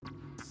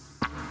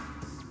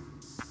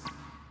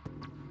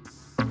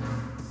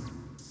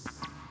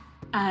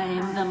I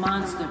am the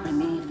monster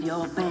beneath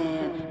your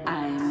bed.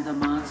 I am the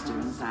monster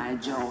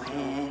inside your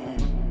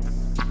head.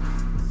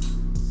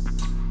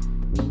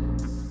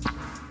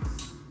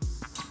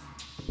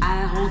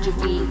 I hold your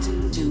feet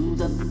to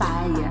the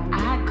fire.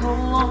 I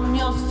call on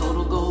your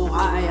soul to go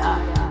higher.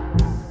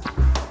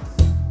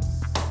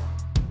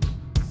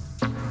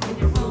 Can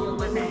you roll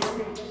with me?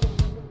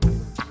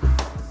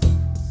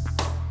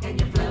 Can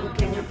you flow?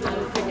 Can you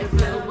flow? Can you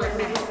flow with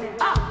me?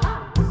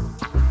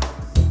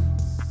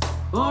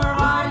 Or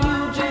are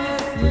you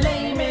just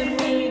lame and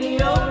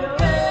mediocre?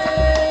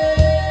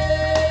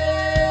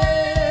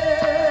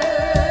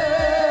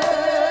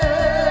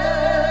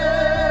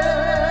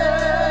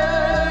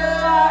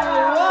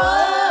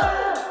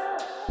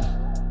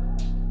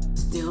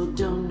 Still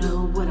don't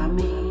know what I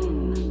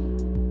mean.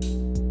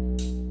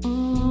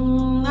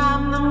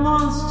 I'm the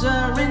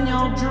monster in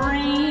your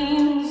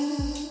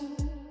dreams.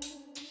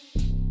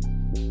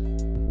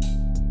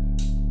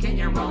 Can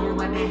you roll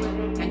with me?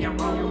 Can you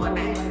roll with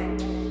me?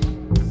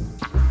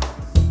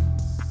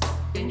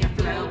 Can you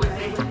flow with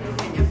me?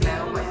 Can you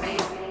flow with me?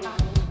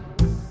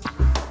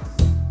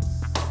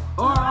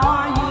 Or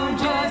are you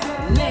just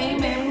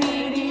lame and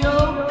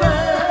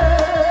mediocre?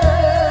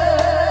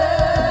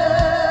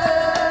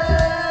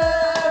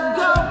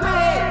 Go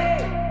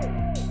big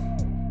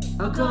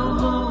or go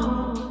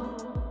home.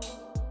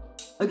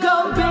 Go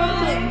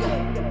big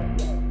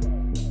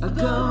or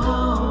go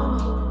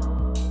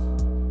home.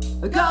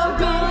 Go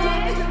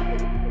big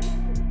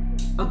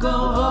or go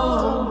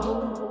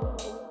home.